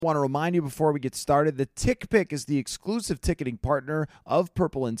Want to remind you before we get started, the TickPick is the exclusive ticketing partner of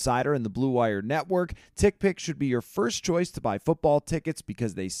Purple Insider and the Blue Wire Network. TickPick should be your first choice to buy football tickets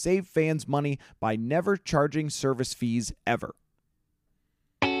because they save fans money by never charging service fees ever.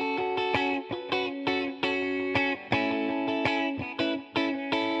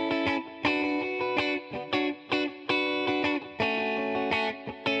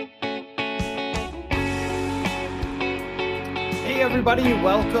 Hey everybody,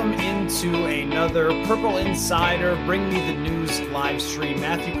 welcome into another Purple Insider Bring Me the News live stream.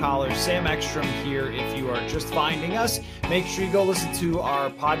 Matthew Collar, Sam Ekstrom here. If you are just finding us, make sure you go listen to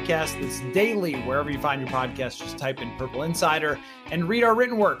our podcast that's daily. Wherever you find your podcast, just type in Purple Insider and read our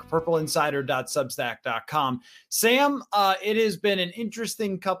written work, purpleinsider.substack.com. Sam, it has been an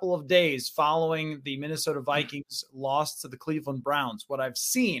interesting couple of days following the Minnesota Vikings loss to the Cleveland Browns. What I've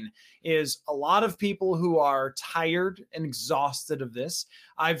seen is a lot of people who are tired and exhausted of this.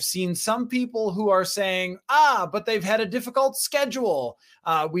 I've seen some people who are saying, but they've had a difficult schedule.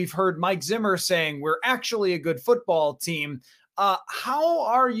 We've heard Mike Zimmer saying we're actually a good football team. How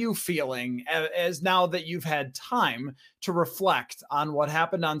are you feeling as now that you've had time to reflect on what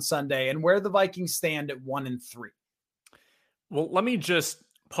happened on Sunday and where the Vikings stand at 1-3? Well, let me just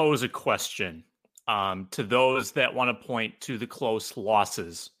pose a question to those that want to point to the close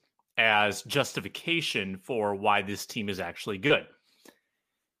losses as justification for why this team is actually good.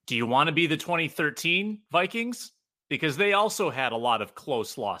 Do you want to be the 2013 Vikings? Because they also had a lot of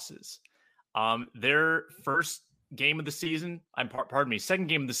close losses. Their first game of the season, second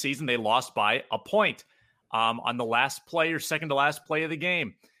game of the season, they lost by a point on the last play or second to last play of the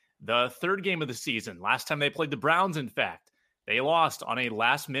game. The third game of the season, last time they played the Browns, in fact, they lost on a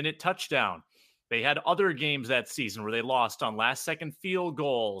last-minute touchdown. They had other games that season where they lost on last-second field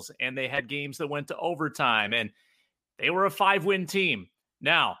goals, and they had games that went to overtime, and they were a 5-win team.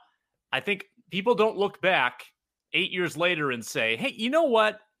 Now, I think people don't look back 8 years later and say, hey, you know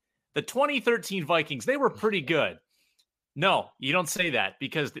what? The 2013 Vikings, they were pretty good. No, you don't say that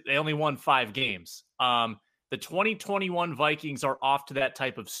because they only won 5 games. The 2021 Vikings are off to that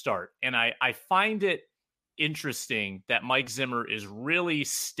type of start. And I find it interesting that Mike Zimmer is really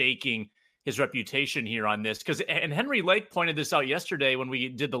staking his reputation here on this. And Henry Lake pointed this out yesterday when we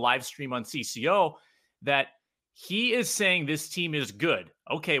did the live stream on CCO, that he is saying this team is good.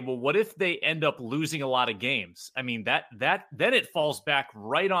 Okay, well, what if they end up losing a lot of games? I mean, then it falls back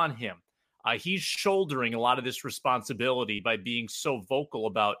right on him. He's shouldering a lot of this responsibility by being so vocal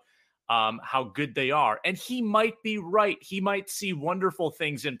about how good they are. And he might be right. He might see wonderful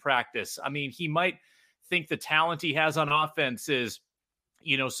things in practice. I mean, he might think the talent he has on offense is,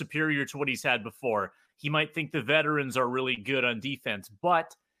 superior to what he's had before. He might think the veterans are really good on defense.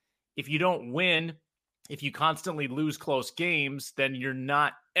 But if you don't win, if you constantly lose close games, then you're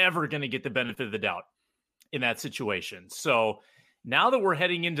not ever going to get the benefit of the doubt in that situation. So now that we're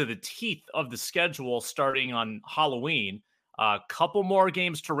heading into the teeth of the schedule starting on Halloween, a couple more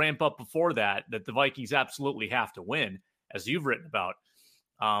games to ramp up before that the Vikings absolutely have to win, as you've written about.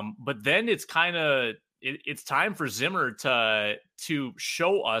 But then it's it's time for Zimmer to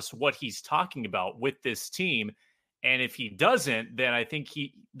show us what he's talking about with this team. And if he doesn't, then I think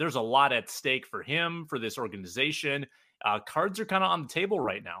there's a lot at stake for him, for this organization. Cards are kind of on the table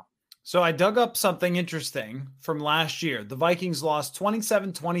right now. So I dug up something interesting from last year. The Vikings lost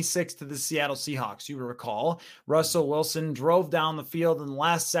 27-26 to the Seattle Seahawks. You recall, Russell Wilson drove down the field in the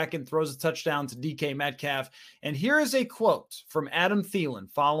last second, throws a touchdown to DK Metcalf. And here is a quote from Adam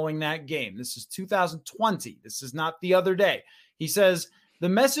Thielen following that game. This is 2020. This is not the other day. He says, "The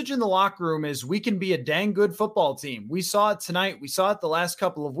message in the locker room is we can be a dang good football team. We saw it tonight. We saw it the last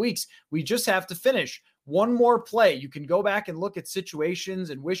couple of weeks. We just have to finish. One more play. You can go back and look at situations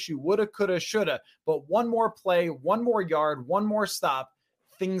and wish you woulda, coulda, shoulda, but one more play, one more yard, one more stop,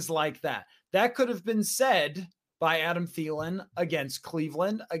 things like that." That could have been said by Adam Thielen against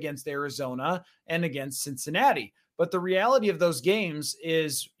Cleveland, against Arizona, and against Cincinnati. But the reality of those games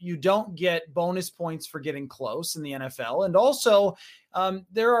is you don't get bonus points for getting close in the NFL. And also,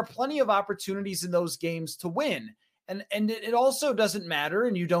 there are plenty of opportunities in those games to win. And it also doesn't matter,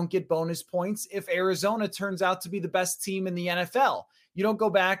 and you don't get bonus points if Arizona turns out to be the best team in the NFL. You don't go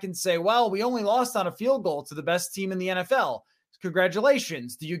back and say, well, we only lost on a field goal to the best team in the NFL.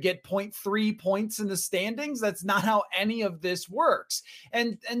 Congratulations. Do you get 0.3 points in the standings? That's not how any of this works.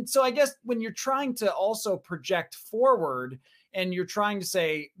 And so I guess when you're trying to also project forward and you're trying to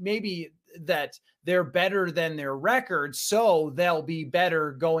say maybe that they're better than their record, so they'll be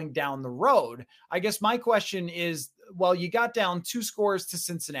better going down the road. I guess my question is, well, you got down 2 scores to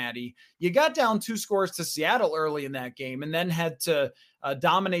Cincinnati. You got down 2 scores to Seattle early in that game and then had to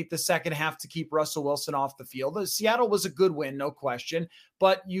dominate the second half to keep Russell Wilson off the field. Seattle was a good win, no question,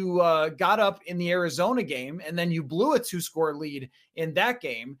 but you got up in the Arizona game and then you blew a 2-score lead in that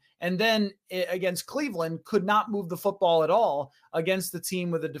game. And then against Cleveland, could not move the football at all against the team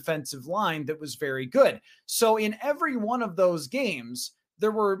with a defensive line that was very good. So in every one of those games,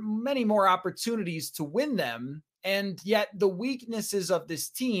 there were many more opportunities to win them. And yet the weaknesses of this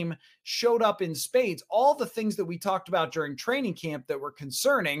team showed up in spades. All the things that we talked about during training camp that were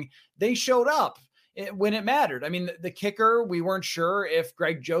concerning, they showed up when it mattered. I mean, the kicker, we weren't sure if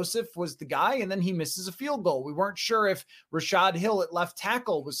Greg Joseph was the guy, and then he misses a field goal. We weren't sure if Rashad Hill at left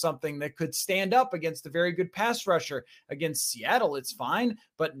tackle was something that could stand up against a very good pass rusher. Against Seattle, it's fine,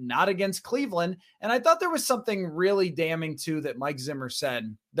 but not against Cleveland. And I thought there was something really damning too that Mike Zimmer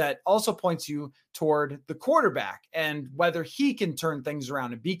said that also points you toward the quarterback and whether he can turn things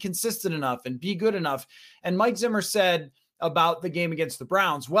around and be consistent enough and be good enough. And Mike Zimmer said about the game against the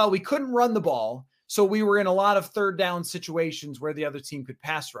Browns, well, we couldn't run the ball, so we were in a lot of third down situations where the other team could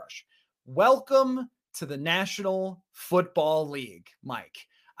pass rush. Welcome to the National Football League, Mike.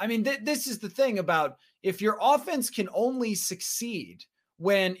 I mean, this is the thing about if your offense can only succeed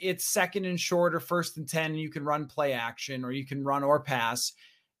when it's second and short or first and 10, and you can run play action or you can run or pass.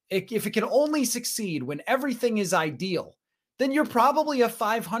 If it can only succeed when everything is ideal, then you're probably a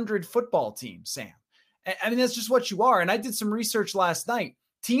 500 football team, Sam. I mean, that's just what you are. And I did some research last night.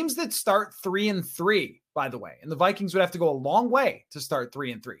 Teams that start 3-3, by the way, and the Vikings would have to go a long way to start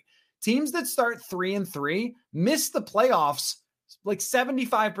 3-3. Teams that start 3-3 miss the playoffs like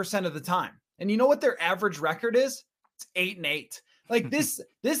 75% of the time. And you know what their average record is? It's 8-8. Like this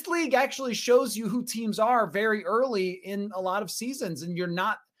league actually shows you who teams are very early in a lot of seasons, and you're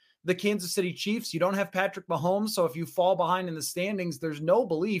not the Kansas City Chiefs. You don't have Patrick Mahomes. So if you fall behind in the standings, there's no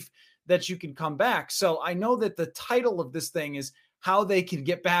belief that you can come back. So I know that the title of this thing is how they can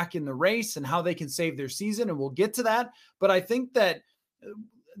get back in the race and how they can save their season. And we'll get to that. But I think that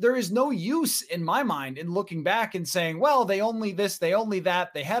there is no use in my mind in looking back and saying, well, they only this, they only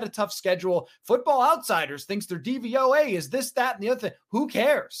that. They had a tough schedule. Football Outsiders thinks their DVOA is this, that, and the other thing. Who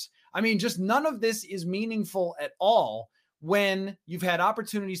cares? I mean, just none of this is meaningful at all when you've had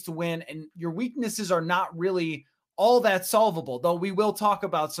opportunities to win and your weaknesses are not really all that solvable, though we will talk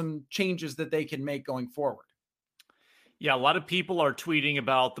about some changes that they can make going forward. Yeah, a lot of people are tweeting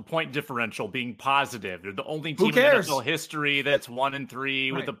about the point differential being positive. They're the only team in NFL history that's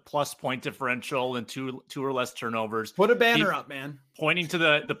 1-3 with a plus point differential and two or less turnovers. Put a banner up, man. Pointing to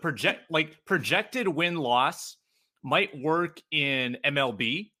the projected win-loss might work in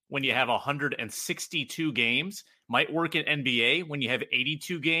MLB when you have 162 games, might work in NBA when you have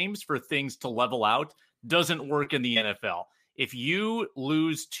 82 games for things to level out, doesn't work in the NFL. If you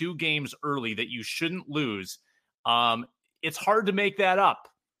lose 2 games early that you shouldn't lose, it's hard to make that up.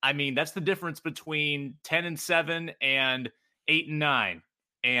 I mean, that's the difference between 10-7 and 8-9.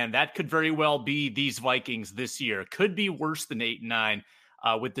 And that could very well be these Vikings this year. Could be worse than 8-9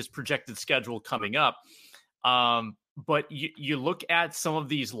 with this projected schedule coming up. But you look at some of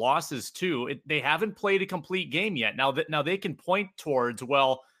these losses too. They haven't played a complete game yet. Now they can point towards,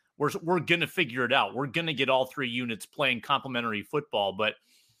 well, we're going to figure it out. We're going to get all 3 units playing complementary football, but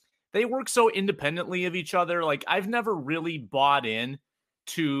they work so independently of each other. Like, I've never really bought in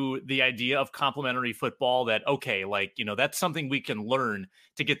to the idea of complementary football that, okay, like, you know, that's something we can learn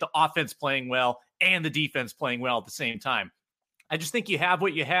to get the offense playing well and the defense playing well at the same time. I just think you have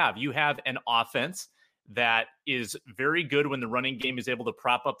what you have. You have an offense that is very good when the running game is able to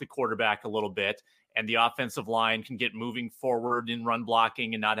prop up the quarterback a little bit, and the offensive line can get moving forward in run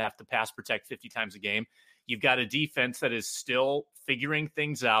blocking and not have to pass protect 50 times a game. You've got a defense that is still figuring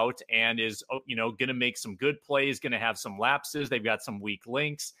things out and is, you know, going to make some good plays, going to have some lapses. They've got some weak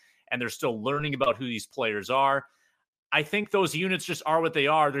links, and they're still learning about who these players are. I think those units just are what they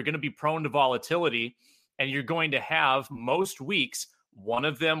are. They're going to be prone to volatility, and you're going to have most weeks, one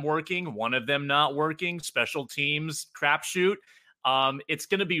of them working, one of them not working, special teams, crapshoot. It's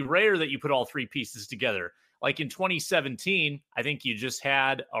going to be rare that you put all 3 pieces together. Like in 2017, I think you just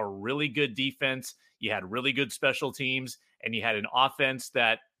had a really good defense. You had really good special teams, and you had an offense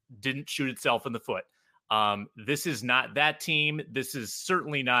that didn't shoot itself in the foot. This is not that team. This is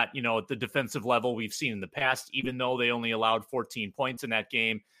certainly not, you know, at the defensive level we've seen in the past. Even though they only allowed 14 points in that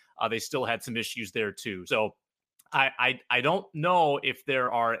game, they still had some issues there too. So I don't know if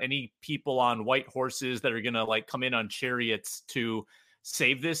there are any people on white horses that are going to like come in on chariots to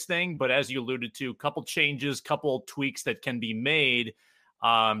save this thing. But as you alluded to, a couple changes, couple tweaks that can be made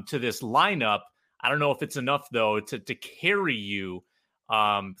to this lineup, I don't know if it's enough, though, to carry you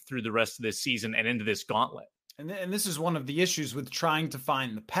through the rest of this season and into this gauntlet. And this is one of the issues with trying to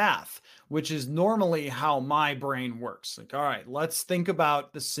find the path, which is normally how my brain works. Like, all right, let's think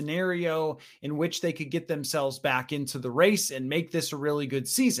about the scenario in which they could get themselves back into the race and make this a really good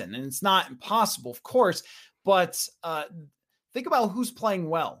season. And it's not impossible, of course, but think about who's playing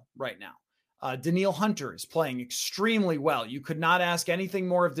well right now. Danielle Hunter is playing extremely well. You could not ask anything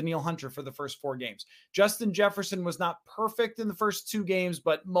more of Danielle Hunter for the first 4 games. Justin Jefferson was not perfect in the first 2 games,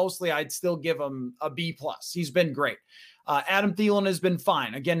 but mostly I'd still give him a B+. He's been great. Adam Thielen has been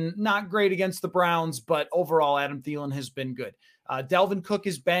fine. Again, not great against the Browns, but overall Adam Thielen has been good. Dalvin Cook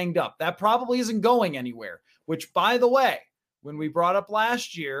is banged up. That probably isn't going anywhere, which, by the way, when we brought up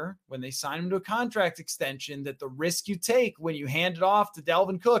last year, when they signed him to a contract extension, that the risk you take when you hand it off to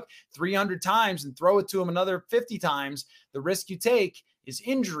Dalvin Cook 300 times and throw it to him another 50 times, the risk you take is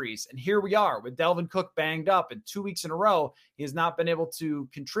injuries. And here we are with Dalvin Cook banged up, and 2 weeks in a row, he has not been able to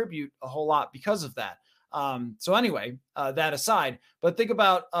contribute a whole lot because of that. So anyway, that aside, but think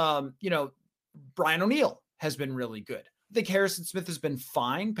about, Brian O'Neill has been really good. I think Harrison Smith has been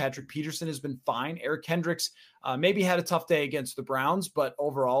fine. Patrick Peterson has been fine. Eric Kendricks maybe had a tough day against the Browns, but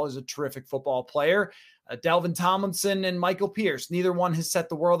overall is a terrific football player. Delvin Tomlinson and Michael Pierce, neither one has set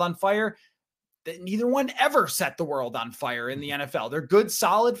the world on fire. Neither one ever set the world on fire in the NFL. They're good,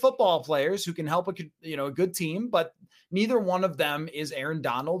 solid football players who can help a good team, but neither one of them is Aaron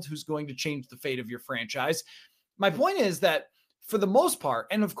Donald, who's going to change the fate of your franchise. My point is that for the most part,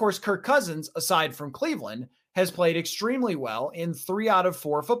 and of course, Kirk Cousins, aside from Cleveland, has played extremely well in 3 out of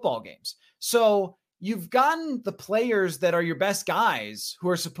 4 football games. So you've gotten the players that are your best guys who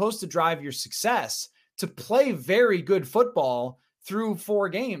are supposed to drive your success to play very good football through 4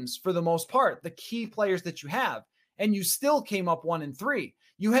 games for the most part, the key players that you have, and you still came up 1-3.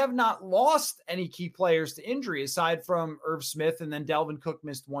 You have not lost any key players to injury aside from Irv Smith, and then Dalvin Cook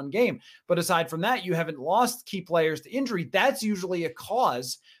missed 1 game. But aside from that, you haven't lost key players to injury. That's usually a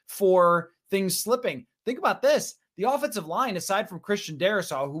cause for things slipping. Think about this. The offensive line, aside from Christian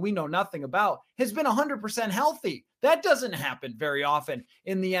Darrisaw, who we know nothing about, has been 100% healthy. That doesn't happen very often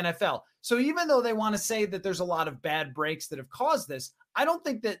in the NFL. So even though they want to say that there's a lot of bad breaks that have caused this, I don't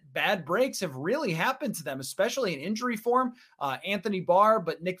think that bad breaks have really happened to them, especially in injury form. Anthony Barr,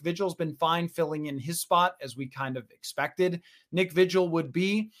 but Nick Vigil's been fine filling in his spot as we kind of expected Nick Vigil would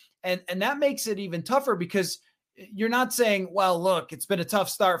be. And that makes it even tougher because you're not saying, well, look, it's been a tough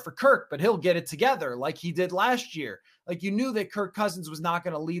start for Kirk, but he'll get it together like he did last year. Like, you knew that Kirk Cousins was not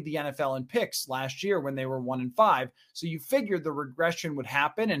going to lead the NFL in picks last year when they were 1-5. So you figured the regression would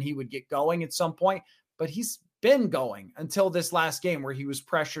happen and he would get going at some point, but he's been going until this last game where he was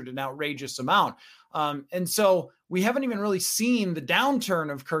pressured an outrageous amount. And so we haven't even really seen the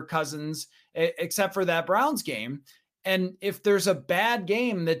downturn of Kirk Cousins except for that Browns game. And if there's a bad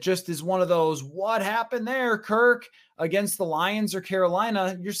game that just is one of those, what happened there, Kirk, against the Lions or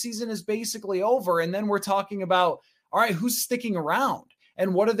Carolina, your season is basically over. And then we're talking about, all right, who's sticking around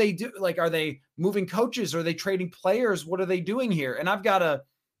and what do they do? Like, are they moving coaches? Are they trading players? What are they doing here? And I've got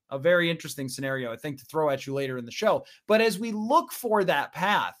a very interesting scenario, I think, to throw at you later in the show. But as we look for that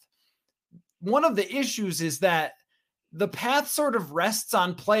path, one of the issues is that the path sort of rests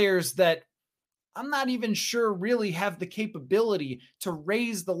on players that I'm not even sure really have the capability to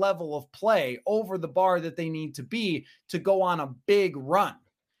raise the level of play over the bar that they need to be to go on a big run.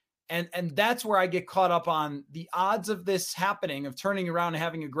 And that's where I get caught up on the odds of this happening, of turning around and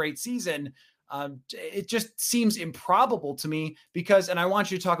having a great season. It just seems improbable to me because, and I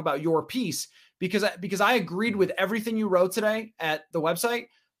want you to talk about your piece because I agreed with everything you wrote today at the website,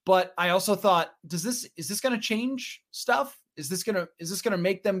 but I also thought, is this going to change stuff? Is this going to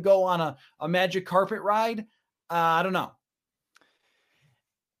make them go on a magic carpet ride? I don't know.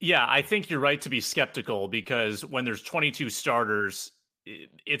 Yeah, I think you're right to be skeptical because when there's 22 starters,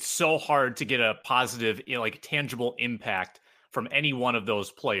 it's so hard to get a positive, tangible impact from any one of those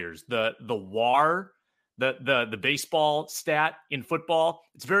players. The WAR, the baseball stat in football,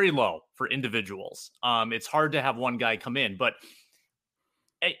 it's very low for individuals. It's hard to have one guy come in, but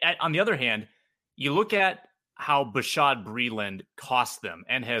on the other hand, you look at how Bashaud Breeland cost them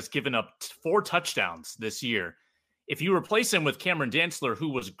and has given up 4 touchdowns this year. If you replace him with Cameron Dantzler, who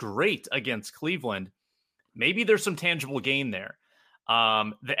was great against Cleveland, maybe there's some tangible gain there.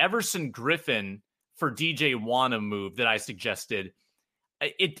 The Everson Griffin for DJ Wonnum move that I suggested,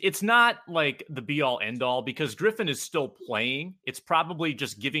 it's not like the be-all, end-all because Griffin is still playing. It's probably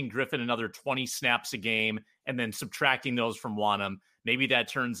just giving Griffin another 20 snaps a game and then subtracting those from Wonnum. Maybe that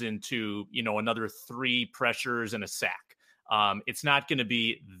turns into, another 3 pressures and a sack. It's not going to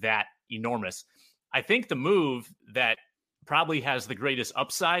be that enormous. I think the move that probably has the greatest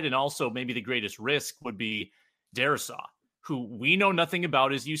upside and also maybe the greatest risk would be Darrisaw, who we know nothing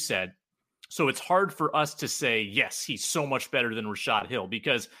about, as you said. So it's hard for us to say, yes, he's so much better than Rashad Hill,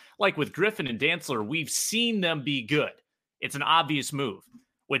 because like with Griffin and Dantzler, we've seen them be good. It's an obvious move.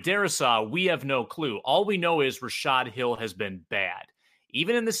 With Darrisaw, we have no clue. All we know is Rashad Hill has been bad.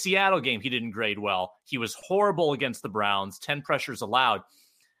 Even in the Seattle game, he didn't grade well. He was horrible against the Browns, 10 pressures allowed.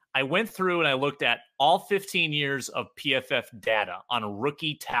 I went through and I looked at all 15 years of PFF data on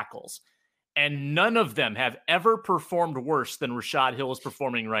rookie tackles, and none of them have ever performed worse than Rashad Hill is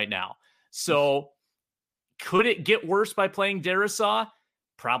performing right now. So could it get worse by playing Darrisaw?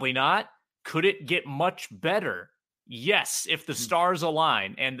 Probably not. Could it get much better? Yes, if the stars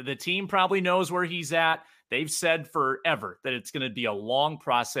align, and the team probably knows where he's at. They've said forever that it's going to be a long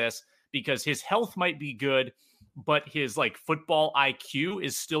process because his health might be good, but his like football IQ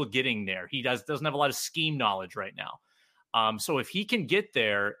is still getting there. He doesn't have a lot of scheme knowledge right now. So if he can get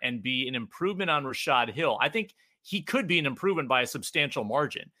there and be an improvement on Rashad Hill, I think he could be an improvement by a substantial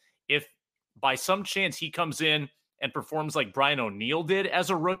margin. If by some chance he comes in and performs like Brian O'Neill did as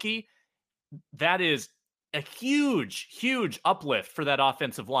a rookie, that is a huge, huge uplift for that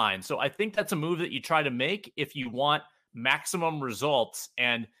offensive line. So I think that's a move that you try to make if you want maximum results.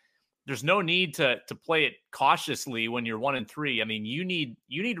 And there's no need to play it cautiously when you're 1-3. I mean, you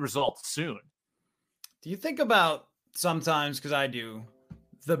need results soon. Do you think about sometimes, because I do,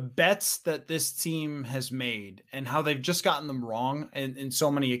 the bets that this team has made and how they've just gotten them wrong in so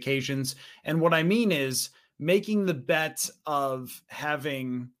many occasions? And what I mean is making the bet of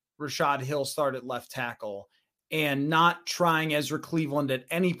having Rashad Hill start at left tackle and not trying Ezra Cleveland at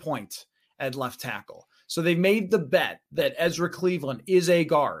any point at left tackle. So they made the bet that Ezra Cleveland is a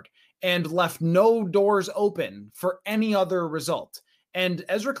guard and left no doors open for any other result. And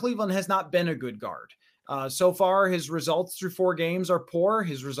Ezra Cleveland has not been a good guard. So far, his results through 4 games are poor.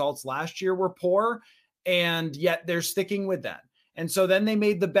 His results last year were poor, and yet they're sticking with that. And so then they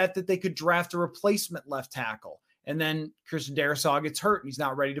made the bet that they could draft a replacement left tackle. And then Christian Darrisaw gets hurt and he's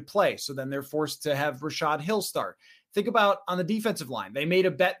not ready to play. So then they're forced to have Rashad Hill start. Think about on the defensive line. They made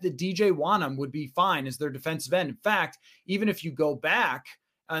a bet that DJ Wanham would be fine as their defensive end. In fact, even if you go back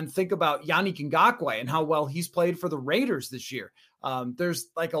and think about Yannick Ngakoue and how well he's played for the Raiders this year, there's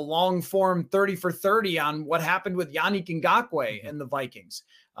like a long form 30 for 30 on what happened with Yannick Ngakoue and the Vikings,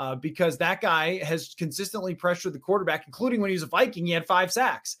 because that guy has consistently pressured the quarterback, including when he was a Viking, he had 5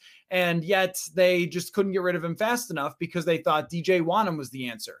 sacks. And yet they just couldn't get rid of him fast enough because they thought DJ Wanham was the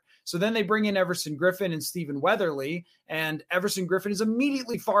answer. So then they bring in Everson Griffin and Stephen Weatherly, and Everson Griffin is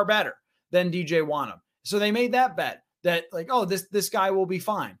immediately far better than DJ Wanham. So they made that bet that like, oh, this guy will be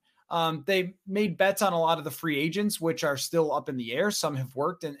fine. They made bets on a lot of the free agents, which are still up in the air. Some have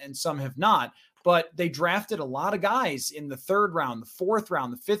worked and some have not. But they drafted a lot of guys in the 3rd round, the 4th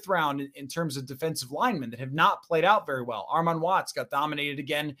round, the 5th round in terms of defensive linemen that have not played out very well. Armon Watts got dominated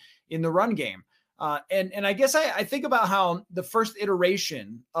again in the run game. And I guess I think about how the first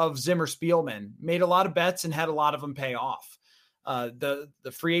iteration of Zimmer Spielman made a lot of bets and had a lot of them pay off. The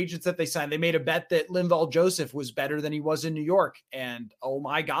free agents that they signed, they made a bet that Linval Joseph was better than he was in New York. And oh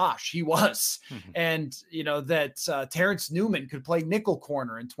my gosh, he was. And you know, that Terrence Newman could play nickel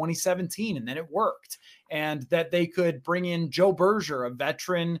corner in 2017 and then it worked. And that they could bring in Joe Berger, a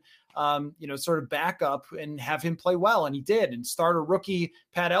veteran, sort of backup and have him play well. And he did, and start a rookie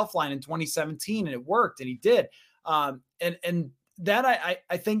Pat Elflein in 2017 and it worked and he did. And that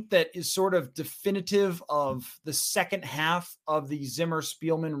I think that is sort of definitive of the second half of the Zimmer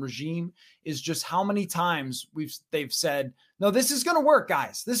Spielman regime, is just how many times they've said, no, this is going to work,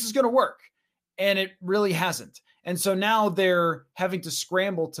 guys. This is going to work. And it really hasn't. And so now they're having to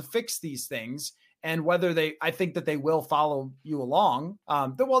scramble to fix these things. And whether I think that they will follow you along.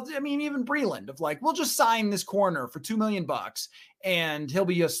 Even Breland of like, we'll just sign this corner for $2 million and he'll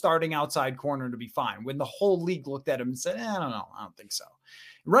be a starting outside corner to be fine. When the whole league looked at him and said, I don't know. I don't think so.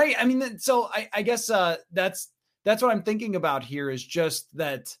 Right. I mean, so I guess that's what I'm thinking about here, is just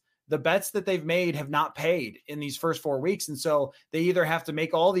that the bets that they've made have not paid in these first 4 weeks. And so they either have to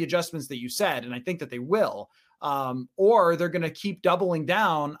make all the adjustments that you said, and I think that they will, or they're going to keep doubling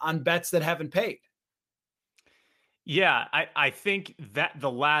down on bets that haven't paid. Yeah, I think that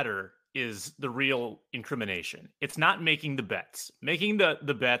the latter is the real incrimination. It's not making the bets. Making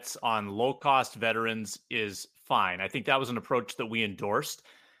the bets on low-cost veterans is fine. I think that was an approach that we endorsed.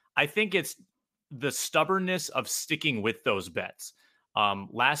 I think it's the stubbornness of sticking with those bets.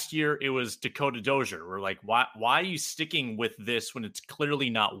 Last year, it was Dakota Dozier. We're like, why are you sticking with this when it's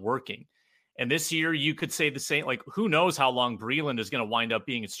clearly not working? And this year, you could say the same. Like, who knows how long Breland is going to wind up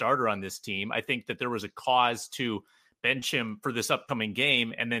being a starter on this team. I think that there was a cause to bench him for this upcoming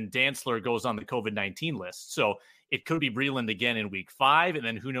game, and then Dantzler goes on the COVID-19 list. So it could be Breland again in week 5, and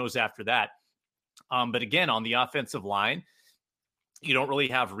then who knows after that. But again, on the offensive line, you don't really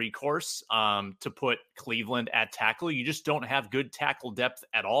have recourse to put Cleveland at tackle. You just don't have good tackle depth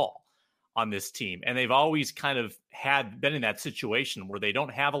at all on this team. And they've always kind of been in that situation where they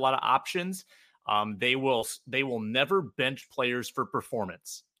don't have a lot of options. They will never bench players for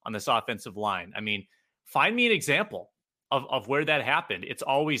performance on this offensive line. I mean, find me an example of where that happened. It's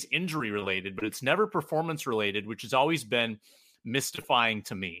always injury related, but it's never performance related, which has always been mystifying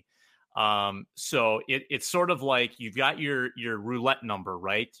to me. So it's sort of like you've got your roulette number,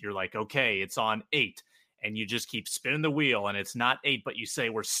 right? You're like, okay, it's on 8. And you just keep spinning the wheel and it's not 8, but you say,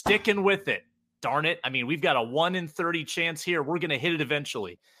 we're sticking with it. Darn it. I mean, we've got a 1 in 30 chance here. We're going to hit it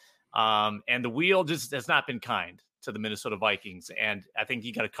eventually. And the wheel just has not been kind to the Minnesota Vikings. And I think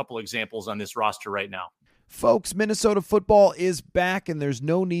you got a couple examples on this roster right now. Folks, Minnesota football is back, and there's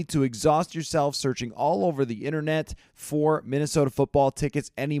no need to exhaust yourself searching all over the internet for Minnesota football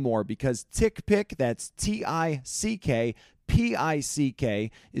tickets anymore, because TickPick, that's TickPick,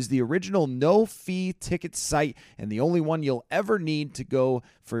 is the original no-fee ticket site and the only one you'll ever need to go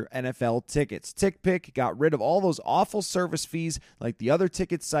for NFL tickets. TickPick got rid of all those awful service fees like the other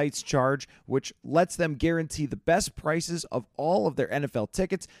ticket sites charge, which lets them guarantee the best prices of all of their NFL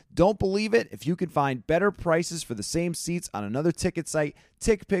tickets. Don't believe it? If you can find better prices for the same seats on another ticket site,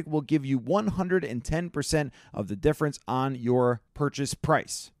 TickPick will give you 110% of the difference on your purchase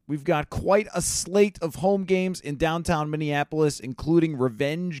price. We've got quite a slate of home games in downtown Minneapolis, including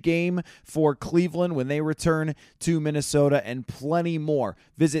revenge game for Cleveland when they return to Minnesota, and plenty more.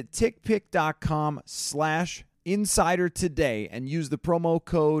 Visit tickpick.com/insider today and use the promo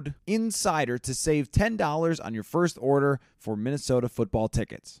code INSIDER to save $10 on your first order for Minnesota football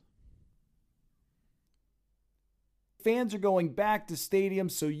tickets. Fans are going back to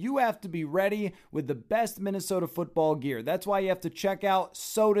stadiums, so you have to be ready with the best Minnesota football gear. That's why you have to check out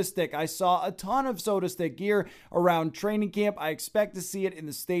SotaStick. I saw a ton of SotaStick gear around training camp. I expect to see it in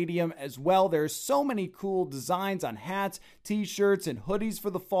the stadium as well. There's so many cool designs on hats, t-shirts, and hoodies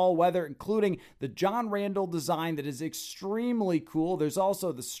for the fall weather, including the John Randall design that is extremely cool. There's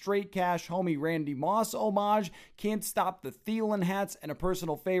also the Straight Cash homie Randy Moss homage, Can't Stop the Thielen hats, and a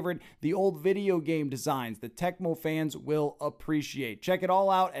personal favorite, the old video game designs that Tecmo fans will appreciate. Check it all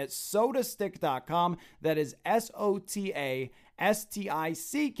out at sotastick.com. That is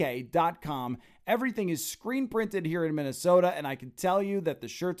SOTASTICK.com. Everything is screen printed here in Minnesota, and I can tell you that the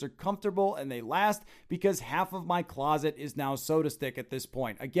shirts are comfortable and they last because half of my closet is now SotaStick at this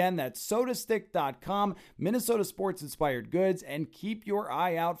point. Again, that's sotastick.com, Minnesota sports inspired goods, and keep your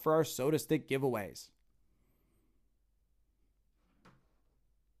eye out for our SotaStick giveaways.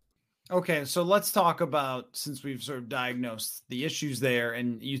 Okay, so let's talk about, since we've sort of diagnosed the issues there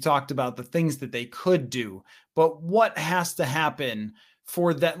and you talked about the things that they could do, but what has to happen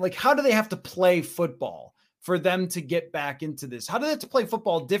for that? Like, how do they have to play football for them to get back into this? How do they have to play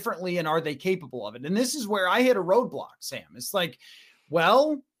football differently, and are they capable of it? And this is where I hit a roadblock, Sam. It's like,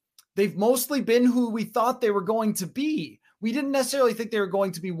 well, they've mostly been who we thought they were going to be. We didn't necessarily think they were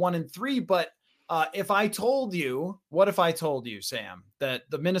going to be 1-3, but if I told you, what if I told you, Sam, that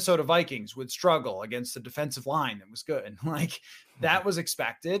the Minnesota Vikings would struggle against a defensive line that was good? Like, that was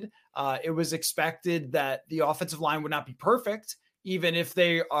expected. It was expected that the offensive line would not be perfect, even if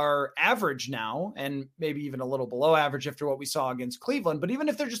they are average now, and maybe even a little below average after what we saw against Cleveland. But even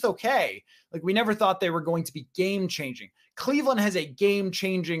if they're just okay, like, we never thought they were going to be game changing. Cleveland has a game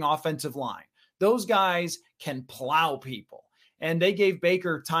changing offensive line. Those guys can plow people. And they gave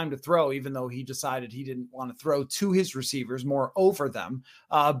Baker time to throw, even though he decided he didn't want to throw to his receivers, more over them.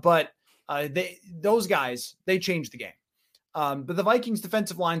 But those guys, they changed the game. But the Vikings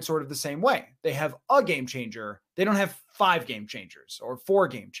defensive line sort of the same way. They have a game changer. They don't have 5 game changers or 4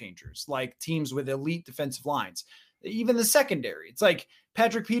 game changers like teams with elite defensive lines. Even the secondary, it's like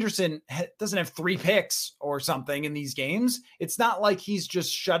Patrick Peterson doesn't have 3 picks or something in these games. It's not like he's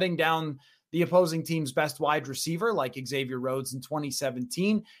just shutting down the opposing team's best wide receiver like Xavier Rhodes in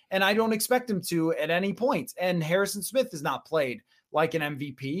 2017. And I don't expect him to at any point. And Harrison Smith has not played like an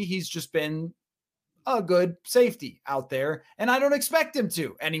MVP. He's just been a good safety out there. And I don't expect him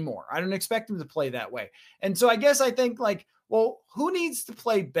to anymore. I don't expect him to play that way. And so I guess I think, like, well, who needs to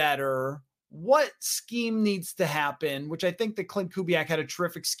play better? What scheme needs to happen, which I think that Clint Kubiak had a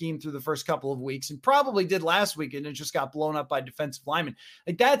terrific scheme through the first couple of weeks and probably did last week, and it just got blown up by defensive linemen.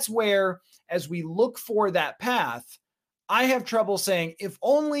 Like, that's where, as we look for that path, I have trouble saying, if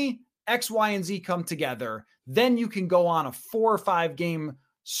only X, Y, and Z come together, then you can go on a 4 or 5 game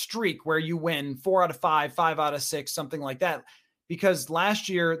streak where you win 4 out of 5, 5 out of 6, something like that. Because last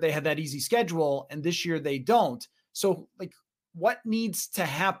year they had that easy schedule and this year they don't. So like, what needs to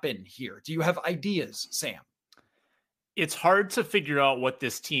happen here? Do you have ideas, Sam? It's hard to figure out what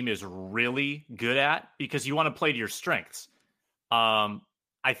this team is really good at because you want to play to your strengths.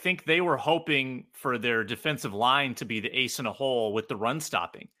 I think they were hoping for their defensive line to be the ace in a hole with the run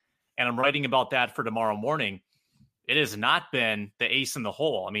stopping. And I'm writing about that for tomorrow morning. It has not been the ace in the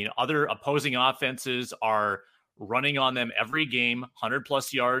hole. I mean, other opposing offenses are running on them every game, 100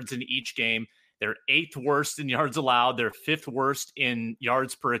 plus yards in each game. They're 8th worst in yards allowed. They're 5th worst in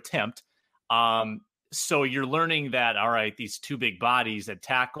yards per attempt. So you're learning that, all right, these two big bodies at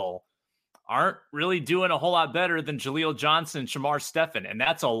tackle aren't really doing a whole lot better than Jaleel Johnson and Shamar Stephen. And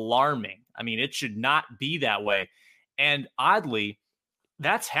that's alarming. I mean, it should not be that way. And oddly,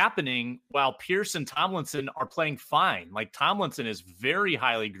 that's happening while Pierce and Tomlinson are playing fine. Like Tomlinson is very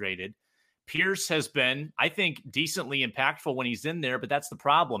highly graded. Pierce has been, I think, decently impactful when he's in there, but that's the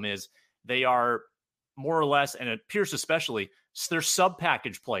problem is they are more or less, and Pierce especially, they're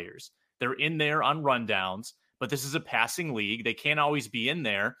sub-package players. They're in there on rundowns, but this is a passing league. They can't always be in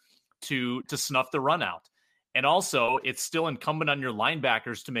there to snuff the run out. And also, it's still incumbent on your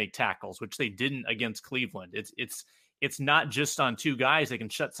linebackers to make tackles, which they didn't against Cleveland. It's not just on two guys that can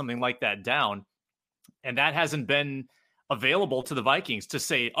shut something like that down. And that hasn't been available to the Vikings to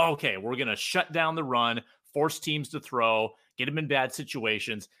say, okay, we're going to shut down the run, force teams to throw, get them in bad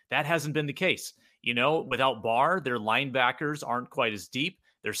situations. That hasn't been the case. You know, without Barr, their linebackers aren't quite as deep.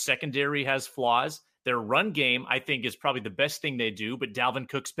 Their secondary has flaws. Their run game, I think, is probably the best thing they do, but Dalvin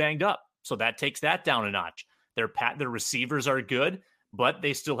Cook's banged up. So that takes that down a notch. Their receivers are good, but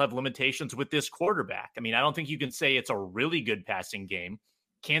they still have limitations with this quarterback. I mean, I don't think you can say it's a really good passing game.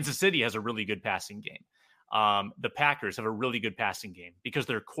 Kansas City has a really good passing game. The Packers have a really good passing game because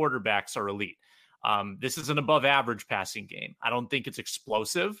their quarterbacks are elite. This is an above average passing game. I don't think it's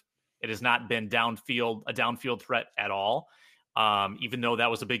explosive. It has not been a downfield threat at all, even though that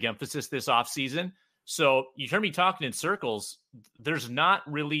was a big emphasis this offseason. So you hear me talking in circles. There's not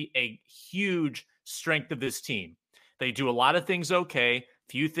really a huge strength of this team. They do a lot of things okay,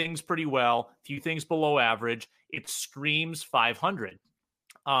 few things pretty well, few things below average. It screams 500.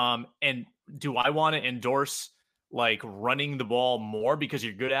 And do I want to endorse like running the ball more because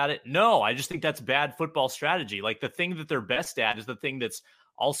you're good at it? No, I just think that's bad football strategy. Like the thing that they're best at is the thing that's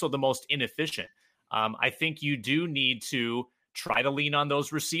also the most inefficient. I think you do need to try to lean on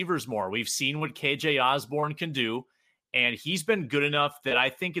those receivers more. We've seen what KJ Osborne can do, and he's been good enough that I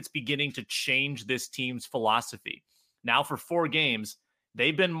think it's beginning to change this team's philosophy. Now for 4 games,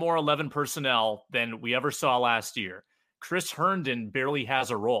 they've been more 11 personnel than we ever saw last year. Chris Herndon barely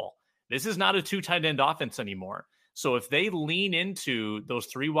has a role. This is not a 2 tight end offense anymore. So if they lean into those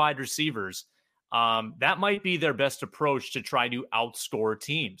 3 wide receivers, that might be their best approach to try to outscore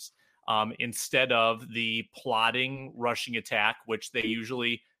teams instead of the plodding rushing attack, which they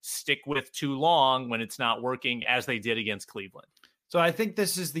usually stick with too long when it's not working, as they did against Cleveland. So I think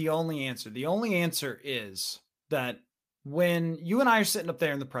this is the only answer. The only answer is that when you and I are sitting up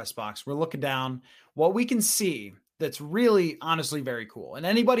there in the press box, we're looking down, what we can see that's really honestly very cool. And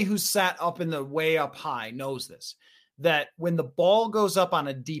anybody who's sat up in the way up high knows this, that when the ball goes up on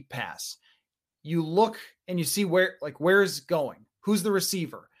a deep pass, you look and you see where's it going? Who's the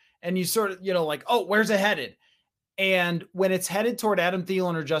receiver? And you sort of, oh, where's it headed? And when it's headed toward Adam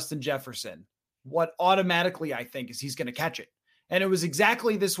Thielen or Justin Jefferson, what automatically I think is he's going to catch it. And it was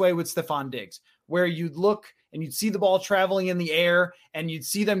exactly this way with Stephon Diggs, where you'd look and you'd see the ball traveling in the air and you'd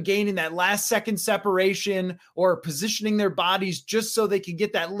see them gaining that last second separation or positioning their bodies just so they could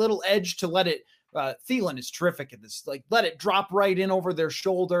get that little edge to let it. Thielen is terrific at this. Like, let it drop right in over their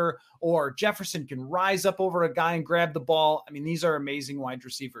shoulder, or Jefferson can rise up over a guy and grab the ball. I mean, these are amazing wide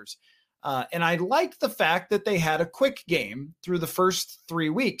receivers. And I like the fact that they had a quick game through the first 3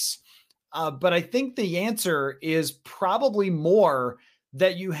 weeks. But I think the answer is probably more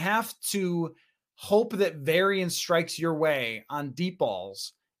that you have to hope that variance strikes your way on deep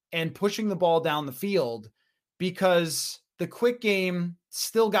balls and pushing the ball down the field, because the quick game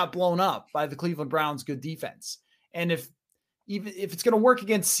still got blown up by the Cleveland Browns' good defense. And if it's going to work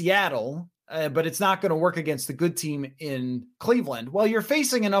against Seattle, but it's not going to work against the good team in Cleveland, well, you're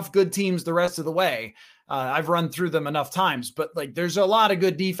facing enough good teams the rest of the way. I've run through them enough times, but there's a lot of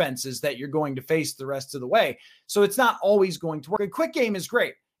good defenses that you're going to face the rest of the way. So it's not always going to work. A quick game is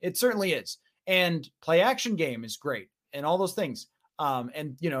great. It certainly is. And play action game is great and all those things.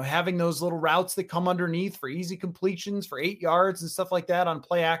 And, having those little routes that come underneath for easy completions for 8 yards and stuff like that on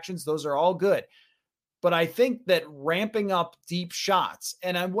play actions, those are all good. But I think that ramping up deep shots,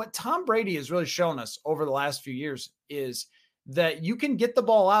 and what Tom Brady has really shown us over the last few years is that you can get the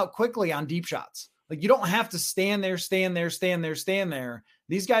ball out quickly on deep shots. Like, you don't have to stand there.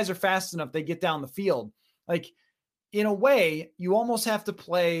 These guys are fast enough. They get down the field. Like, in a way, you almost have to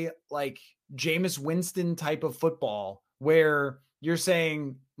play like Jameis Winston type of football where you're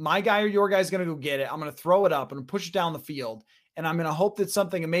saying, my guy or your guy is going to go get it. I'm going to throw it up and push it down the field. And I'm going to hope that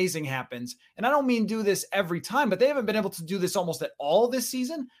something amazing happens. And I don't mean do this every time, but they haven't been able to do this almost at all this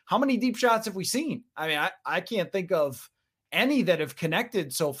season. How many deep shots have we seen? I mean, I can't think of any that have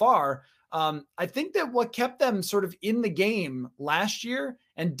connected so far. I think that what kept them sort of in the game last year,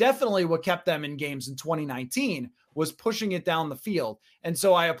 and definitely what kept them in games in 2019, was pushing it down the field. And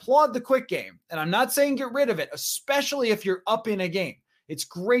so I applaud the quick game. And I'm not saying get rid of it, especially if you're up in a game. It's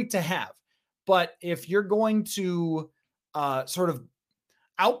great to have. But if you're going to sort of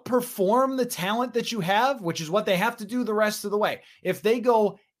outperform the talent that you have, which is what they have to do the rest of the way. If they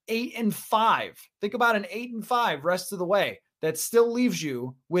go 8-5, think about an 8-5 rest of the way. That still leaves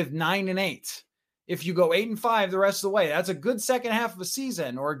you with 9-8. If you go 8-5 the rest of the way, that's a good second half of a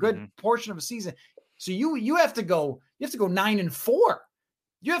season or a good portion of a season. So you have to go 9-4.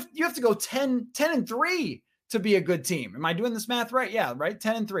 You have to go 10-3 to be a good team. Am I doing this math right? Yeah, right.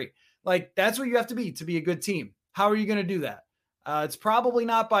 10-3. Like, that's what you have to be a good team. How are you going to do that? It's probably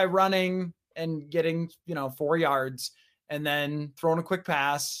not by running and getting, 4 yards and then throwing a quick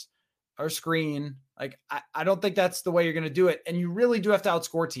pass or screen. Like, I don't think that's the way you're going to do it. And you really do have to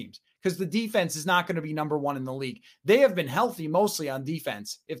outscore teams because the defense is not going to be number one in the league. They have been healthy mostly on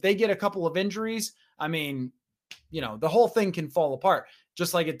defense. If they get a couple of injuries, I mean, the whole thing can fall apart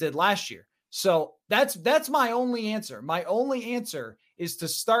just like it did last year. So that's my only answer. My only answer is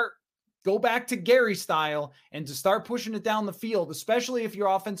to go back to Gary style and to start pushing it down the field, especially if your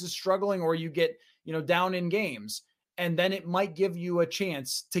offense is struggling or you get, down in games. And then it might give you a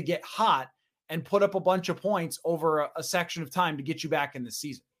chance to get hot and put up a bunch of points over a section of time to get you back in the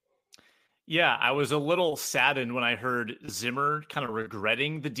season. Yeah, I was a little saddened when I heard Zimmer kind of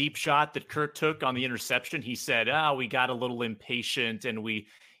regretting the deep shot that Kirk took on the interception. He said, we got a little impatient and we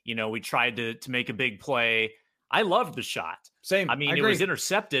tried to make a big play. I loved the shot. Same. I mean, it was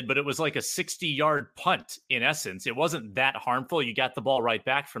intercepted, but it was like a 60-yard punt in essence. It wasn't that harmful. You got the ball right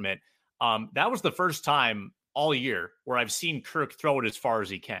back from it. That was the first time all year where I've seen Kirk throw it as far as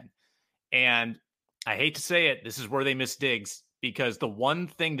he can. And I hate to say it, this is where they miss Diggs, because the one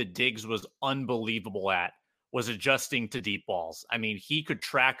thing that Diggs was unbelievable at was adjusting to deep balls. I mean, he could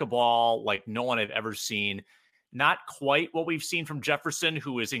track a ball like no one I've ever seen. Not quite what we've seen from Jefferson,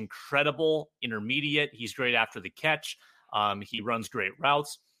 who is incredible intermediate. He's great after the catch. He runs great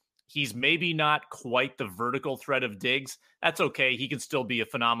routes. He's maybe not quite the vertical threat of Diggs. That's okay. He can still be a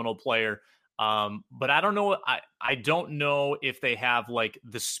phenomenal player. But I don't know. I don't know if they have like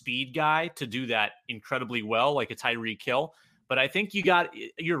the speed guy to do that incredibly well, like a Tyreek Hill. But I think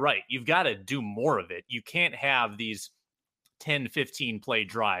you're right. You've got to do more of it. You can't have these 10, 15 play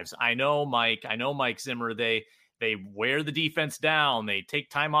drives. I know Mike Zimmer, they wear the defense down. They take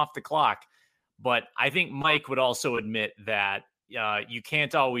time off the clock. But I think Mike would also admit that you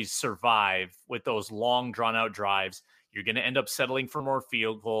can't always survive with those long drawn out drives. You're going to end up settling for more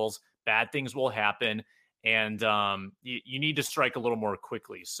field goals. Bad things will happen. And you need to strike a little more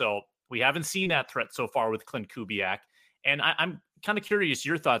quickly. So we haven't seen that threat so far with Clint Kubiak. And I'm kind of curious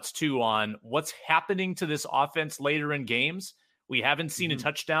your thoughts too on what's happening to this offense later in games. We haven't seen a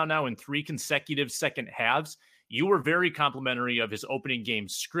touchdown now in 3 consecutive second halves. You were very complimentary of his opening game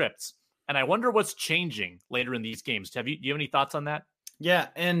scripts. And I wonder what's changing later in these games. Do you have any thoughts on that? Yeah,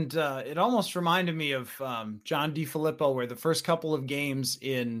 and it almost reminded me of John DeFilippo, where the first couple of games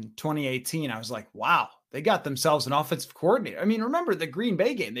in 2018, I was like, wow, they got themselves an offensive coordinator. I mean, remember the Green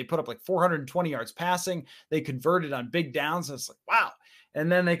Bay game, they put up like 420 yards passing. They converted on big downs. I was like, wow. And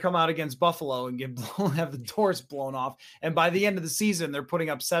then they come out against Buffalo and have the doors blown off. And by the end of the season, they're putting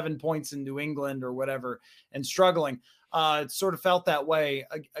up 7 points in New England or whatever and struggling. It sort of felt that way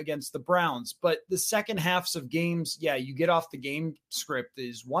against the Browns. But the second halves of games, yeah, you get off the game script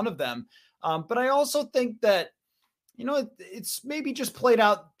is one of them. But I also think that, it's maybe just played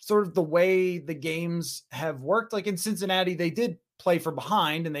out sort of the way the games have worked. Like in Cincinnati, they did play from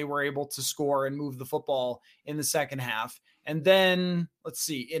behind and they were able to score and move the football in the second half. And then, let's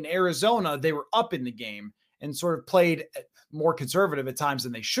see, in Arizona, they were up in the game and sort of played more conservative at times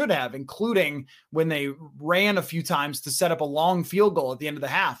than they should have, including when they ran a few times to set up a long field goal at the end of the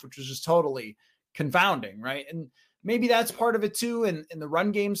half, which was just totally confounding, right? And maybe that's part of it too. And the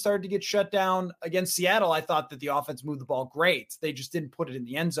run game started to get shut down against Seattle. I thought that the offense moved the ball great. They just didn't put it in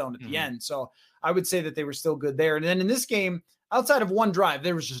the end zone at the end. So I would say that they were still good there. And then in this game, outside of one drive,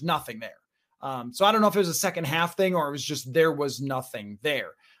 there was just nothing there. So I don't know if it was a second half thing or it was just there was nothing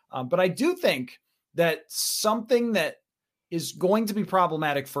there. But I do think that something that is going to be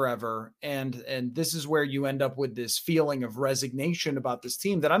problematic forever, and this is where you end up with this feeling of resignation about this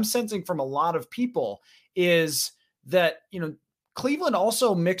team that I'm sensing from a lot of people, is that, Cleveland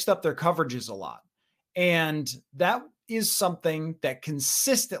also mixed up their coverages a lot. And that is something that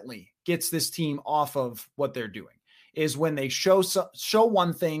consistently gets this team off of what they're doing, is when they show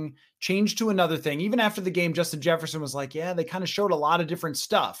one thing, change to another thing. Even after the game, Justin Jefferson was like, yeah, they kind of showed a lot of different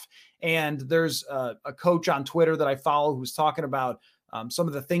stuff. And there's a coach on Twitter that I follow who's talking about some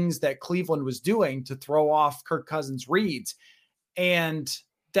of the things that Cleveland was doing to throw off Kirk Cousins' reads. And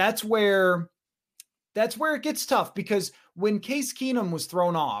that's where it gets tough, because when Case Keenum was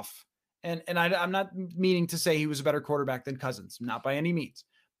thrown off, and I'm not meaning to say he was a better quarterback than Cousins, not by any means,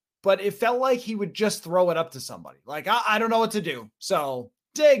 but it felt like he would just throw it up to somebody. Like, I don't know what to do. So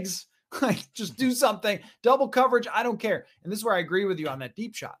Diggs, like, just do something, double coverage. I don't care. And this is where I agree with you on that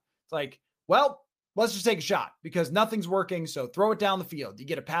deep shot. It's like, well, let's just take a shot because nothing's working. So throw it down the field. You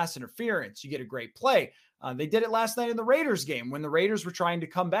get a pass interference. You get a great play. They did it last night in the Raiders game when the Raiders were trying to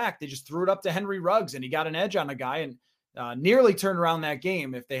come back. They just threw it up to Henry Ruggs and he got an edge on a guy and nearly turned around that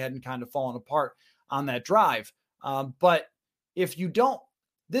game if they hadn't kind of fallen apart on that drive. But if you don't,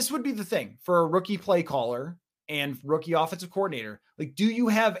 this would be the thing for a rookie play caller and rookie offensive coordinator. Like, do you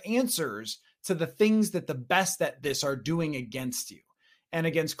have answers to the things that the best at this are doing against you? And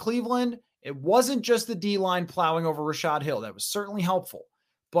against Cleveland, it wasn't just the D-line plowing over Rashad Hill. That was certainly helpful.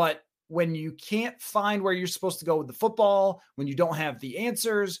 But when you can't find where you're supposed to go with the football, when you don't have the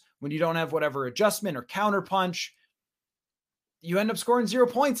answers, when you don't have whatever adjustment or counter punch, you end up scoring 0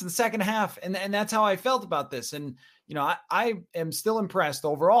 points in the second half. And that's how I felt about this. And, I am still impressed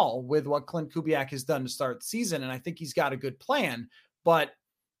overall with what Clint Kubiak has done to start the season. And I think he's got a good plan, but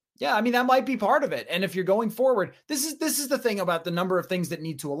yeah, I mean, that might be part of it. And if you're going forward, this is the thing about the number of things that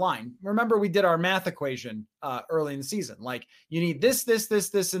need to align. Remember, we did our math equation early in the season. Like, you need this,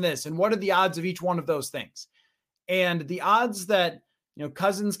 and this. And what are the odds of each one of those things? And the odds that,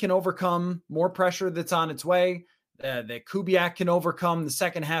 Cousins can overcome more pressure that's on its way, that Kubiak can overcome the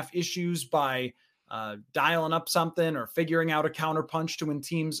second half issues by dialing up something or figuring out a counterpunch to when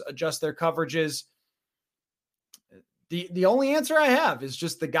teams adjust their coverages. The only answer I have is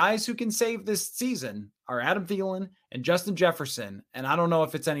just the guys who can save this season are Adam Thielen and Justin Jefferson, and I don't know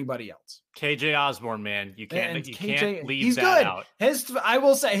if it's anybody else. KJ Osborne, man, you can't leave that out. I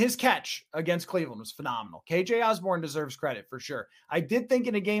will say his catch against Cleveland was phenomenal. KJ Osborne deserves credit for sure. I did think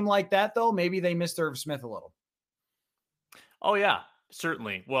in a game like that, though, maybe they missed Irv Smith a little. Oh yeah,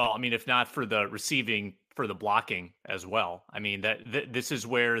 certainly. Well, I mean, if not for the receiving, for the blocking as well. I mean, this is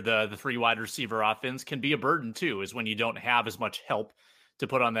where the three wide receiver offense can be a burden too, is when you don't have as much help to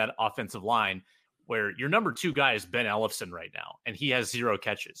put on that offensive line, where your number 2 guy is Ben Ellefson right now, and he has 0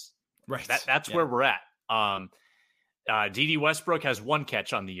 catches. Right. That's where we're at. D.D. Westbrook has 1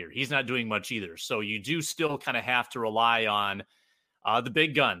 catch on the year. He's not doing much either. So you do still kind of have to rely on the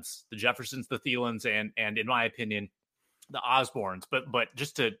big guns, the Jeffersons, the Thielens, and in my opinion, the Osbornes. But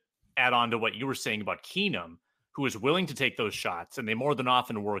just to add on to what you were saying about Keenum, who is willing to take those shots, and they more than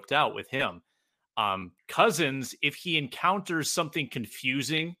often worked out with him. Cousins, if he encounters something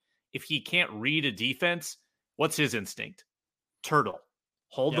confusing, if he can't read a defense, what's his instinct? Turtle.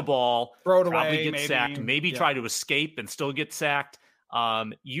 Hold the ball, throw it probably away, get sacked, maybe try to escape and still get sacked.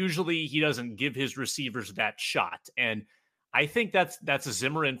 Usually he doesn't give his receivers that shot. And I think that's a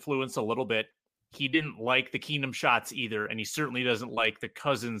Zimmer influence a little bit. He didn't like the Keenum shots either, and he certainly doesn't like the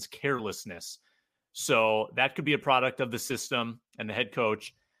Cousins carelessness. So that could be a product of the system and the head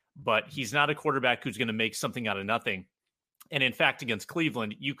coach, but he's not a quarterback who's going to make something out of nothing. And in fact, against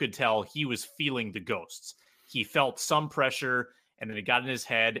Cleveland, you could tell he was feeling the ghosts. He felt some pressure, and then it got in his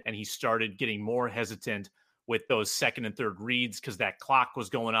head, and he started getting more hesitant with those second and third reads because that clock was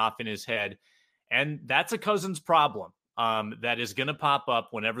going off in his head. And that's a Cousins problem. That is going to pop up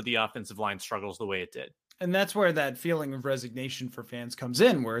whenever the offensive line struggles the way it did. And that's where that feeling of resignation for fans comes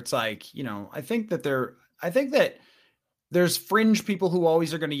in, where it's like, I think that there's fringe people who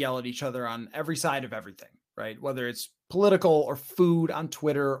always are going to yell at each other on every side of everything, right? Whether it's political or food on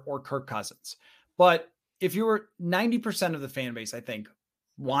Twitter or Kirk Cousins. But if you were 90% of the fan base, I think,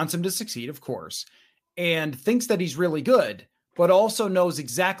 wants him to succeed, of course, and thinks that he's really good, but also knows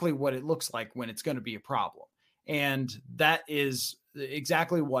exactly what it looks like when it's going to be a problem. And that is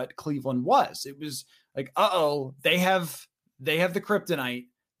exactly what Cleveland was. It was Like, they have the kryptonite.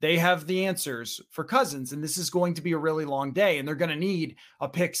 They have the answers for Cousins, and this is going to be a really long day, and they're going to need a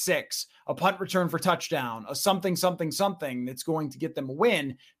pick six, a punt return for touchdown, a something that's going to get them a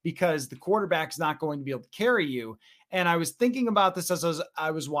win because the quarterback's not going to be able to carry you. And I was thinking about this as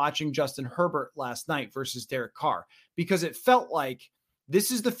I was watching Justin Herbert last night versus Derek Carr, because it felt like this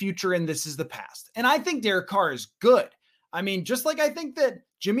is the future and this is the past. And I think Derek Carr is good. I mean, just like I think that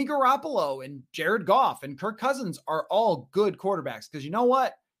Jimmy Garoppolo and Jared Goff and Kirk Cousins are all good quarterbacks, because you know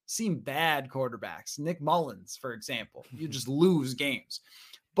what? Seen bad quarterbacks. Nick Mullins, for example, you just lose games.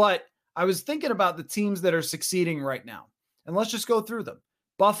 But I was thinking about the teams that are succeeding right now, and let's just go through them.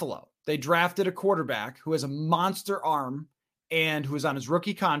 Buffalo, they drafted a quarterback who has a monster arm and who is on his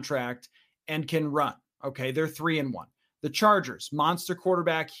rookie contract and can run. Okay, they're 3-1. The Chargers, monster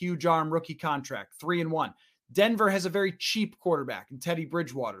quarterback, huge arm, rookie contract, 3-1. Denver has a very cheap quarterback in Teddy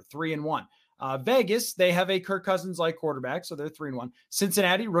Bridgewater, 3-1. Vegas, they have a Kirk Cousins-like quarterback, so they're 3-1.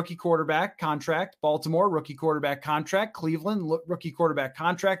 Cincinnati, rookie quarterback contract. Baltimore, rookie quarterback contract. Cleveland, rookie quarterback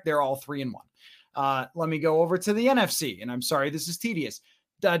contract. They're all 3-1. Let me go over to the NFC, and I'm sorry, this is tedious.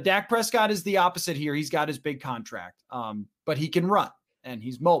 Dak Prescott is the opposite here. He's got his big contract, but he can run, and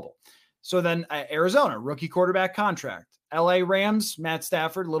he's mobile. So then Arizona, rookie quarterback contract. LA Rams, Matt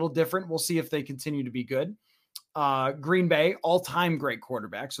Stafford, a little different. We'll see if they continue to be good. Green Bay, all-time great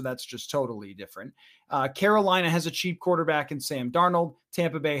quarterback, so that's just totally different. Carolina has a cheap quarterback in Sam Darnold.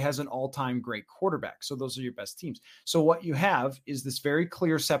 Tampa Bay has an all-time great quarterback, so those are your best teams. So what you have is this very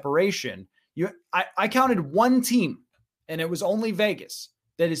clear separation. I counted one team, and it was only Vegas,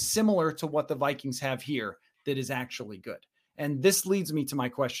 that is similar to what the Vikings have here that is actually good. And this leads me to my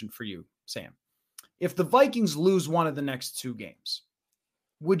question for you, Sam. If the Vikings lose one of the next two games,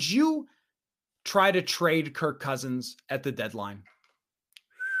 would you try to trade Kirk Cousins at the deadline?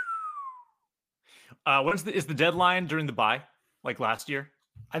 Is the deadline during the bye, like last year?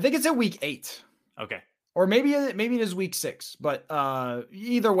 I think it's at week 8. Okay. Or maybe it is week 6, but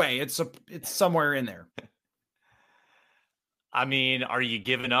either way, it's somewhere in there. I mean, are you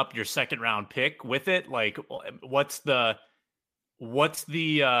giving up your second round pick with it? Like, what's the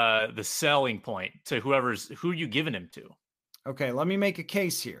selling point to who are you giving him to? Okay, let me make a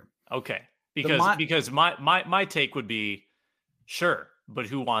case here. Okay. Because my take would be, sure, but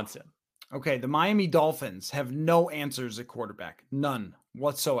who wants him? Okay, the Miami Dolphins have no answers at quarterback. None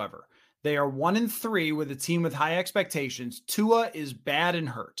whatsoever. They are 1-3 with a team with high expectations. Tua is bad and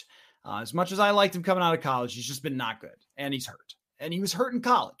hurt. As much as I liked him coming out of college, he's just been not good. And he's hurt. And he was hurt in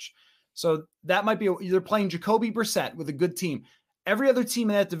college. So that might be either playing Jacoby Brissett with a good team. Every other team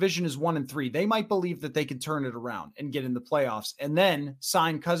in that division is 1-3. They might believe that they can turn it around and get in the playoffs and then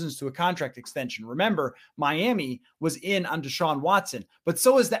sign Cousins to a contract extension. Remember, Miami was in on Deshaun Watson, but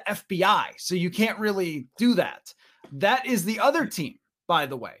so is the FBI. So you can't really do that. That is the other team, by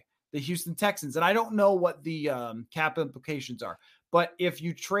the way, the Houston Texans. And I don't know what the cap implications are, but if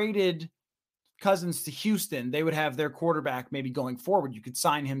you traded Cousins to Houston, they would have their quarterback maybe going forward. You could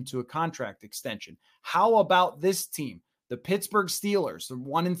sign him to a contract extension. How about this team? The Pittsburgh Steelers, they're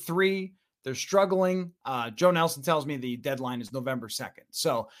 1-3. They're struggling. Joe Nelson tells me the deadline is November 2nd.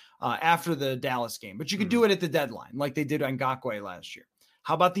 So after the Dallas game, but you could do it at the deadline like they did on Ngakoue last year.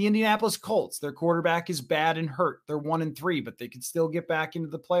 How about the Indianapolis Colts? Their quarterback is bad and hurt. They're 1-3, but they could still get back into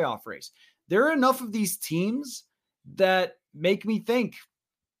the playoff race. There are enough of these teams that make me think,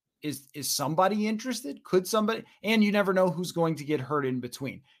 is somebody interested? Could somebody? And you never know who's going to get hurt in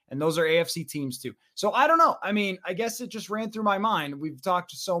between. And those are AFC teams too. So I don't know. I mean, I guess it just ran through my mind. We've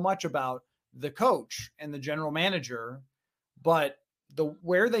talked so much about the coach and the general manager, but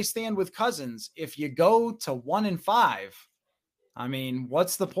where they stand with Cousins, if you go to 1-5, I mean,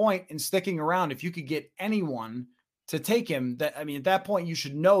 what's the point in sticking around if you could get anyone to take him? At that point, you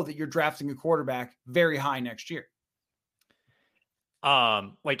should know that you're drafting a quarterback very high next year.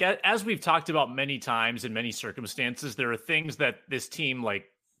 Like as we've talked about many times in many circumstances, there are things that this team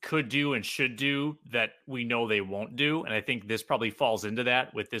could do and should do that we know they won't do. And I think this probably falls into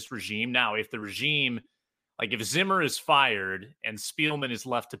that with this regime. Now, if the regime, if Zimmer is fired and Spielman is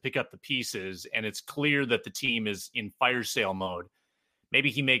left to pick up the pieces and it's clear that the team is in fire sale mode, maybe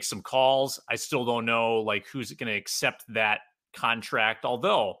he makes some calls. I still don't know who's going to accept that contract.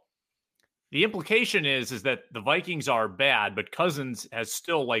 Although the implication is that the Vikings are bad, but Cousins has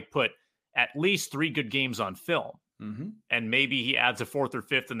still put at least 3 good games on film. Mm-hmm. And maybe he adds a 4th or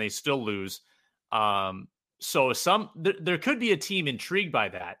 5th and they still lose. So there could be a team intrigued by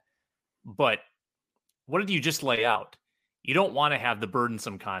that. But what did you just lay out? You don't want to have the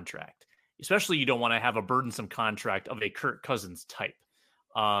burdensome contract. Especially you don't want to have a burdensome contract of a Kirk Cousins type.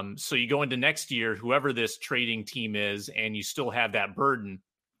 So you go into next year, whoever this trading team is, and you still have that burden.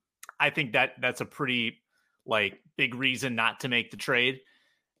 I think that's a pretty big reason not to make the trade.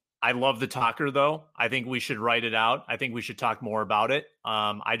 I love the talker, though. I think we should write it out. I think we should talk more about it.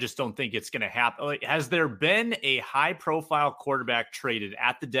 I just don't think it's going to happen. Has there been a high-profile quarterback traded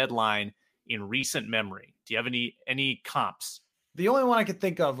at the deadline in recent memory? Do you have any comps? The only one I could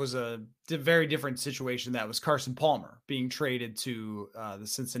think of was a very different situation. That was Carson Palmer being traded to the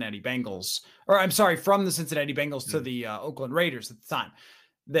Cincinnati Bengals, from the Cincinnati Bengals to the Oakland Raiders at the time.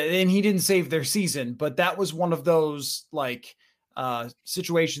 And he didn't save their season, but that was one of those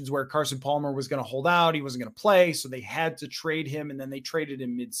situations where Carson Palmer was going to hold out. He wasn't going to play. So they had to trade him, and then they traded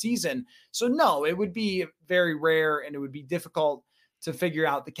him mid-season. So no, it would be very rare, and it would be difficult to figure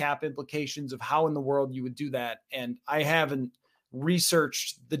out the cap implications of how in the world you would do that. And I haven't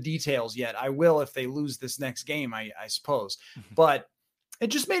researched the details yet. I will if they lose this next game, I suppose. But it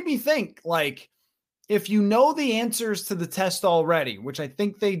just made me think, if you know the answers to the test already, which I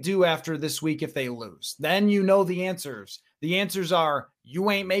think they do after this week if they lose, then you know the answers. The answers are you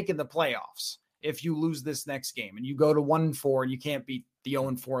ain't making the playoffs if you lose this next game and you go to 1-4 and you can't beat the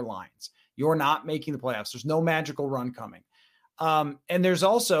 0-4 Lions. You're not making the playoffs. There's no magical run coming. And there's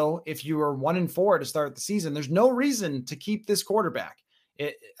also, if you are 1-4 to start the season, there's no reason to keep this quarterback.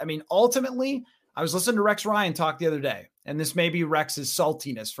 Ultimately, I was listening to Rex Ryan talk the other day, and this may be Rex's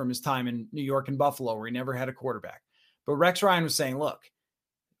saltiness from his time in New York and Buffalo, where he never had a quarterback. But Rex Ryan was saying, look,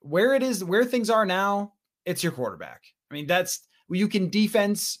 where things are now, it's your quarterback. You can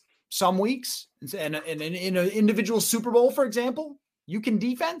defense some weeks, and in an individual Super Bowl, for example, you can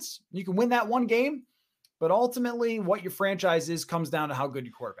defense, you can win that one game. But ultimately, what your franchise is comes down to how good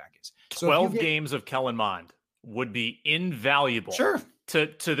your quarterback is. So 12 games of Kellen Mond would be invaluable to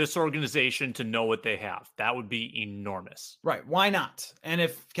this organization to know what they have. That would be enormous. Right. Why not? And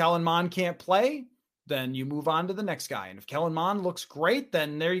if Kellen Mond can't play, then you move on to the next guy. And if Kellen Mond looks great,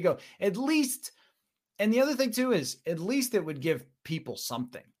 then there you go. At least, and the other thing too is, at least it would give people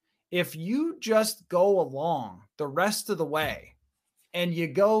something. If you just go along the rest of the way, and you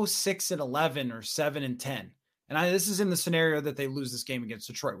go 6-11 or 7-10, and this is in the scenario that they lose this game against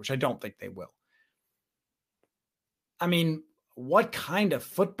Detroit, which I don't think they will. What kind of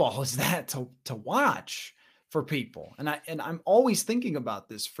football is that to watch for people? And I'm always thinking about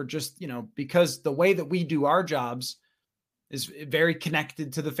this for just, because the way that we do our jobs is very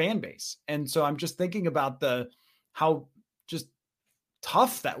connected to the fan base. And so I'm just thinking about how just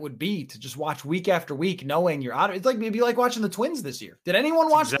tough that would be to just watch week after week, knowing you're out. It's like, it'd be like watching the Twins this year. Did anyone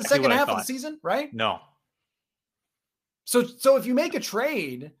watch the second half of the season? Right? No. So if you make a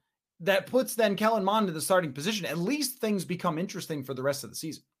trade that puts then Kellen Mond in the starting position, at least things become interesting for the rest of the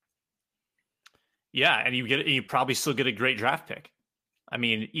season. Yeah. And you probably still get a great draft pick.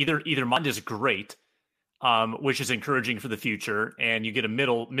 Either Mond is great, which is encouraging for the future, and you get a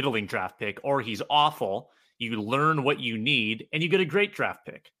middling draft pick, or he's awful. You learn what you need, and you get a great draft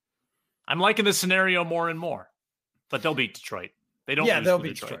pick. I'm liking this scenario more and more, but they'll beat Detroit. They don't. Yeah, they'll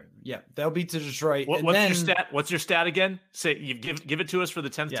beat Detroit. Yeah, they'll beat Detroit. What's your stat again? Say you give it to us for the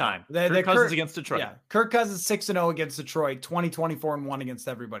 10th time. Kirk Cousins against Detroit. Yeah, Kirk Cousins 6-0 against Detroit, 20-24-1 against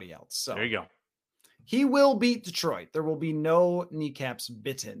everybody else. So there you go. He will beat Detroit. There will be no kneecaps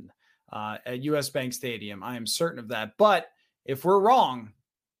bitten at US Bank Stadium. I am certain of that. But if we're wrong,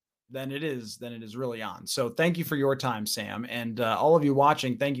 then it is really on. So thank you for your time, Sam. And all of you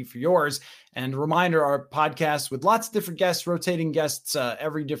watching, thank you for yours. And reminder, our podcast with lots of different guests, rotating guests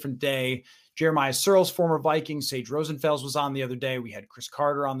every different day. Jeremiah Searles, former Vikings. Sage Rosenfels was on the other day. We had Chris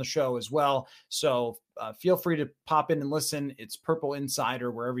Carter on the show as well. So feel free to pop in and listen. It's Purple Insider,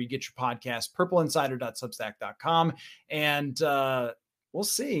 wherever you get your podcast, purpleinsider.substack.com. And we'll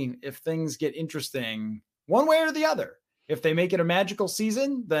see if things get interesting one way or the other. If they make it a magical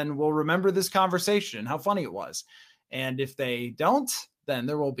season, then we'll remember this conversation and how funny it was. And if they don't, then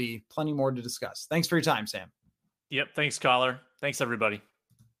there will be plenty more to discuss. Thanks for your time, Sam. Yep. Thanks, caller. Thanks, everybody.